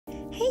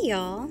Hey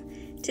y'all!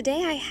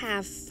 Today I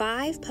have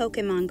 5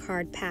 Pokemon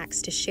card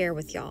packs to share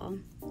with y'all.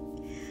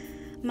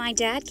 My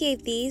dad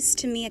gave these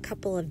to me a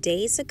couple of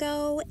days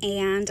ago,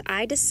 and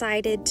I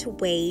decided to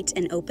wait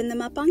and open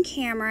them up on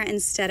camera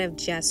instead of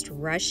just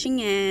rushing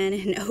in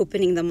and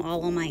opening them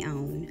all on my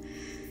own.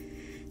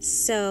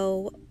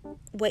 So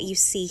what you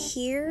see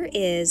here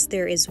is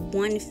there is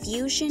one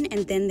fusion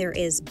and then there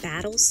is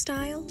battle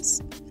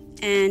styles.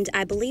 And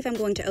I believe I'm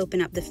going to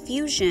open up the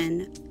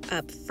fusion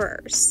up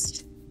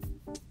first.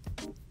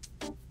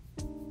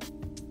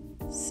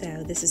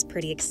 So this is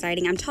pretty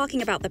exciting. I'm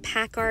talking about the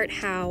pack art,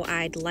 how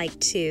I'd like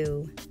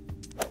to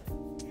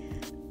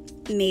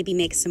maybe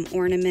make some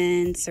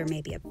ornaments or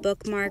maybe a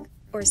bookmark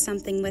or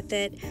something with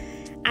it.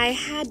 I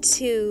had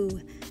to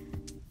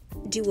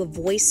do a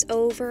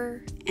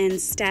voiceover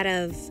instead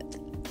of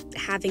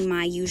having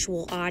my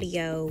usual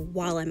audio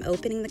while I'm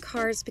opening the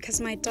cards because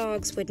my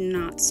dogs would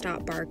not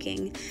stop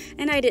barking.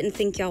 And I didn't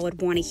think y'all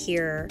would want to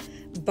hear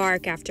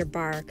bark after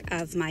bark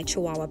of my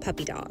Chihuahua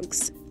puppy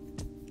dogs.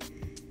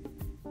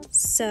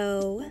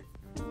 So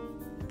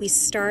we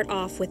start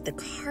off with the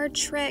card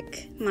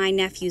trick. My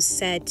nephew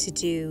said to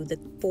do the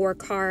 4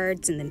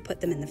 cards and then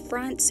put them in the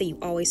front, so you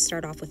always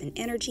start off with an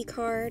energy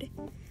card.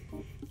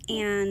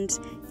 And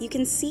you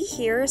can see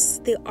here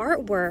the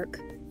artwork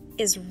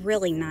is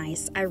really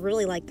nice. I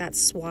really like that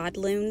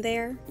swadloon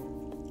there.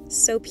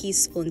 So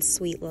peaceful and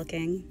sweet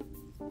looking.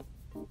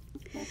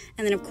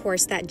 And then of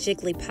course that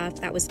Jigglypuff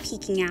that was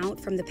peeking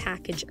out from the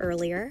package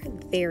earlier.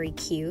 Very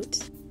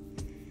cute.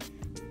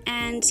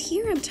 And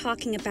here I'm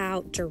talking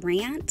about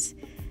Durant,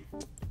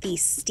 the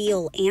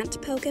steel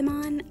ant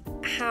Pokemon,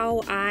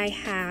 how I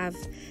have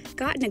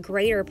gotten a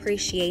greater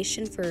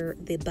appreciation for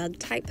the bug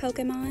type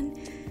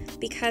Pokemon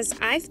because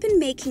I've been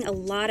making a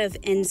lot of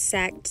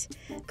insect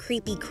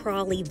creepy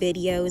crawly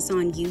videos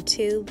on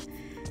YouTube.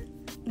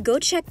 Go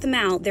check them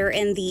out. They're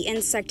in the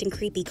insect and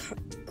creepy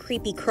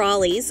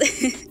crawlies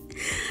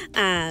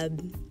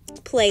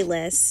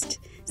playlist.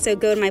 So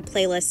go to my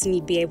playlist and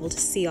you'd be able to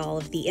see all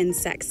of the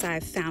insects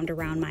I've found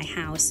around my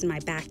house, in my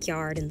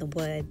backyard, in the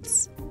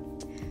woods.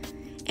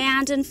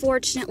 And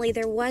unfortunately,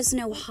 there was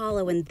no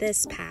holo in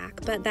this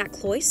pack, but that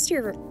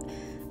Cloyster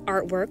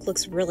artwork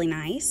looks really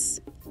nice.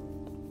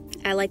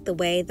 I like the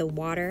way the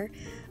water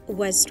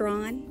was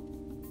drawn.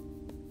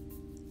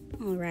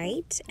 All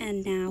right,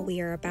 and now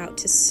we are about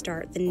to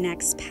start the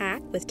next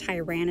pack with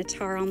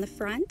Tyranitar on the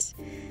front.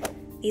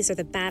 These are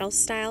the battle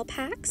style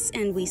packs,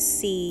 and we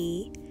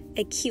see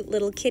a cute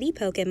little kitty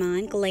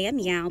Pokemon,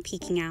 Glameow,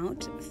 peeking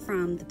out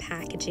from the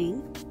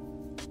packaging.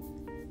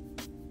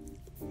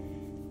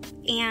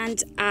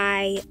 And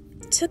I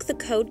took the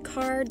code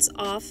cards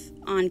off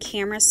on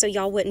camera so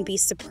y'all wouldn't be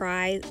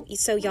surprised,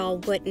 so y'all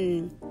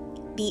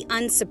wouldn't be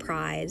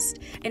unsurprised.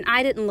 And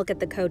I didn't look at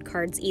the code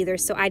cards either,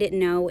 so I didn't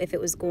know if it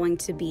was going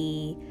to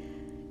be,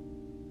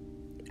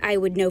 I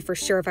would know for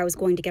sure if I was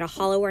going to get a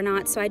holo or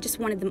not, so I just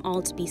wanted them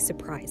all to be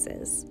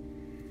surprises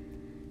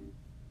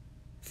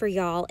for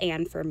y'all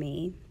and for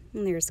me.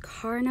 And there's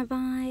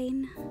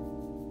Carnivine.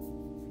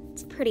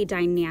 It's a pretty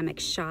dynamic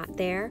shot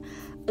there.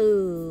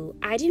 Ooh,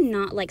 I do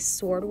not like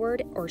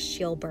Swordward or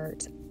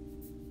Shieldbert.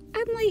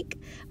 I'm like,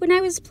 when I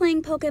was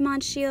playing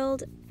Pokemon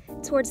Shield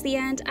towards the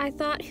end, I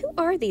thought, who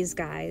are these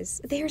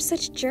guys? They are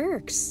such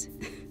jerks.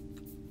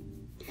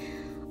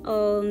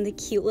 Oh, and the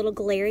cute little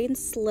Galarian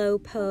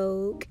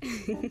Slowpoke.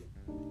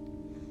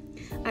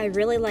 I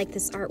really like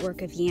this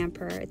artwork of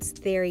Yamper. It's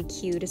very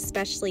cute,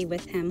 especially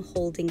with him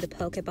holding the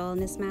Pokeball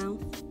in his mouth.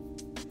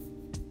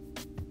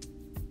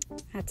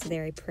 That's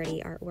very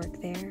pretty artwork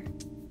there.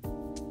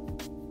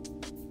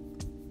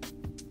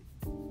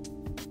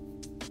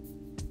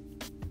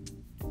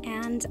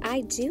 And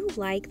I do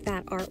like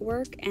that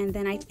artwork, and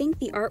then I think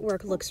the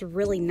artwork looks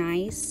really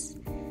nice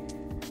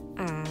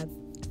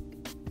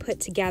put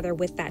together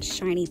with that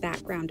shiny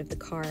background of the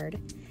card.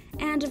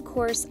 And of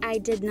course, I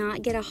did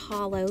not get a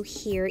holo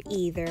here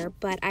either,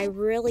 but I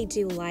really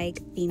do like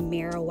the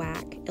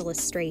Marowak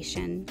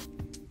illustration.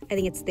 I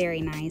think it's very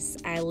nice.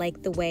 I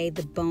like the way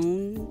the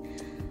bone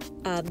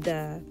of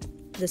the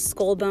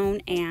skull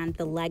bone and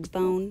the leg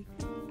bone,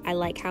 I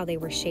like how they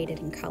were shaded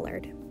and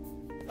colored.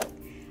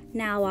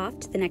 Now off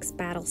to the next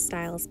Battle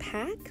Styles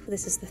pack.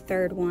 This is the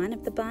 3rd one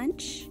of the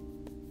bunch.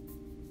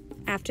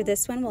 After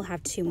this one, we'll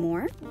have 2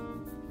 more.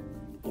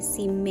 You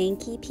see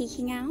Mankey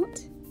peeking out.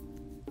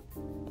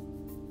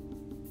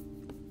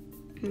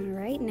 All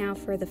right, now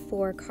for the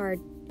 4 card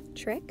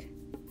trick.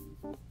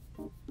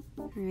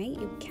 All right,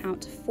 you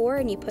count to 4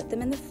 and you put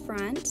them in the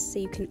front, so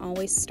you can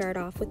always start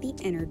off with the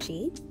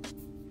energy.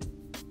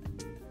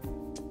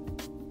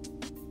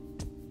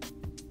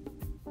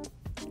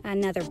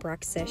 Another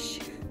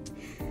Bruxish.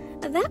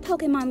 That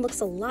Pokemon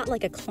looks a lot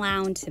like a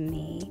clown to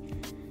me.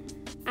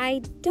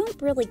 I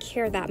don't really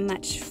care that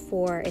much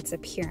for its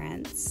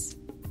appearance.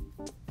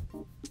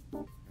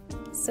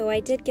 So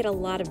I did get a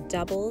lot of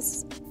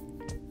doubles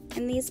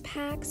in these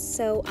packs,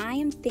 so I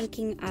am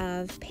thinking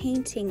of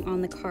painting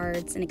on the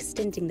cards and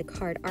extending the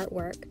card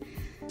artwork.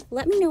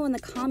 Let me know in the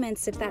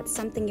comments if that's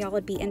something y'all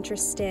would be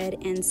interested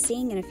in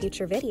seeing in a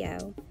future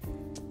video.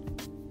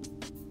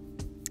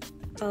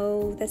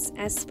 Oh, this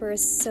Esper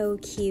is so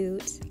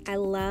cute. I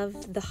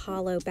love the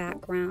hollow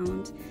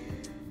background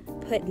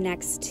put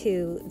next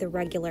to the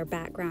regular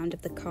background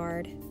of the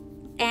card.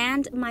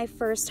 And my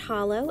first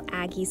hollow,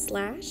 Aggie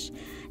Slash.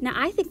 Now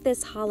I think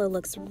this hollow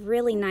looks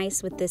really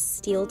nice with this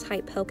steel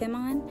type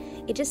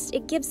Pokemon.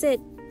 It gives it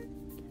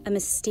a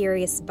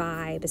mysterious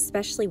vibe,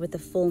 especially with the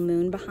full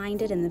moon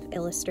behind it in the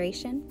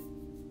illustration.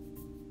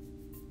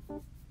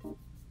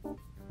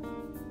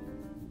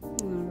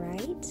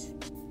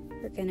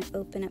 We're going to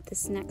open up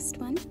this next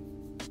one,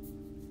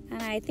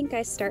 and I think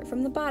I start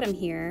from the bottom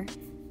here.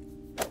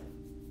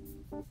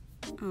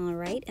 All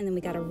right, and then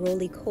we got a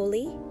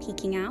roly-poly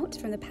peeking out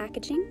from the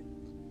packaging.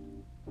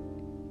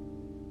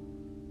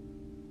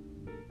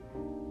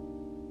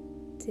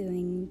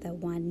 Doing the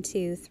 1,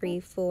 2, 3,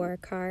 4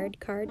 card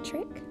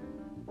trick.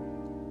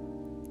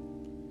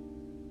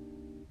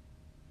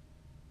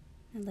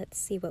 And let's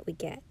see what we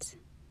get.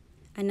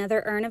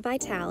 Another Urn of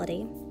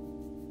Vitality,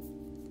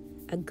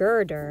 a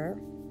Girder,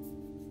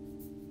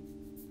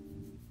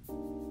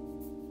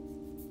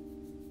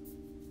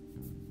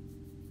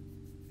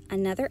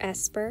 another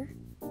Esper,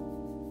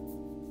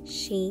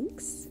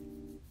 Shinx,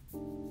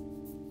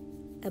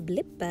 a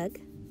Blipbug,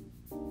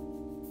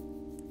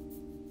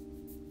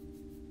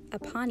 a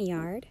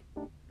Pawniard,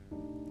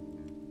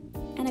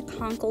 and a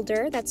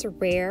Conkeldurr. That's a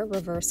rare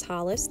reverse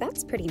hollow, so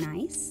that's pretty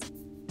nice.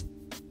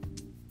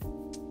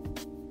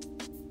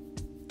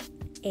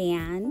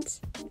 And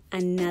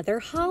another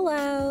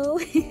hollow.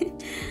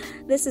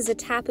 This is a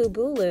Tapu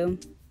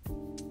Bulu.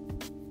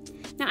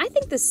 Now I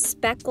think the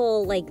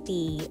speckle, like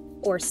the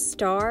or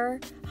star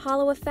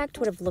hollow effect,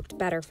 would have looked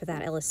better for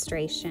that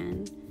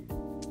illustration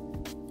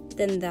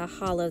than the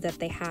hollow that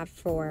they have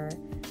for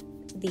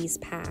these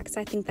packs.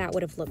 I think that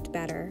would have looked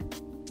better.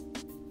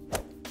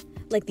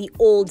 Like the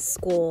old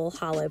school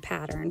hollow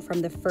pattern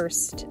from the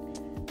first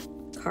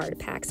card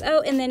packs.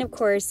 Oh, and then of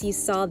course you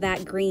saw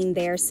that green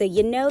there, so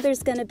you know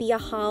there's gonna be a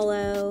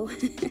hollow.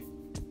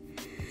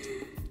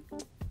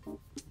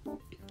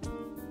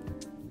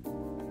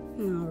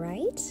 All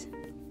right.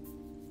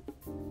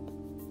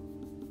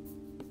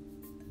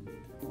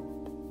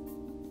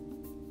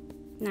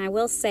 Now I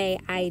will say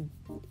I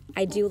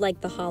do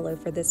like the hollow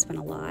for this one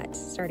a lot.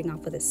 Starting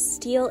off with a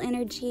Steel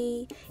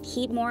Energy,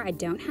 Heatmore, I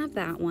don't have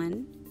that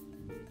one.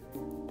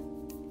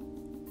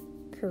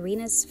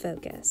 Karina's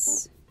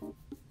Focus,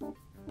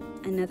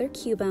 another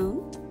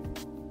Cubone,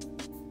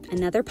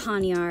 another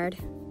Pawniard,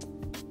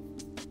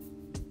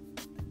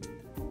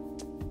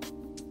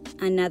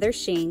 another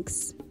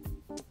Shinx.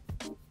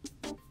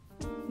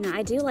 Now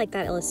I do like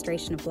that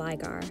illustration of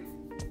Gligar.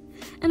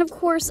 And of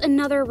course,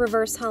 another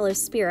reverse hollow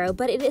Spearow,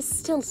 but it is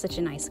still such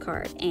a nice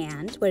card.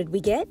 And what did we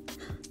get?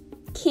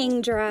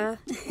 Kingdra.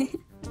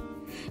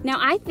 Now,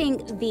 I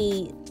think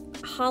the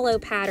hollow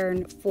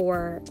pattern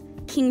for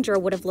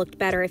Kingdra would have looked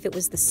better if it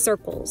was the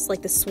circles,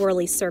 like the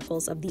swirly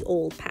circles of the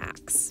old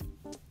packs.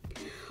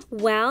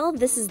 Well,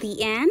 this is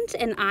the end,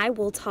 and I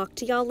will talk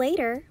to y'all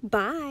later.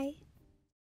 Bye.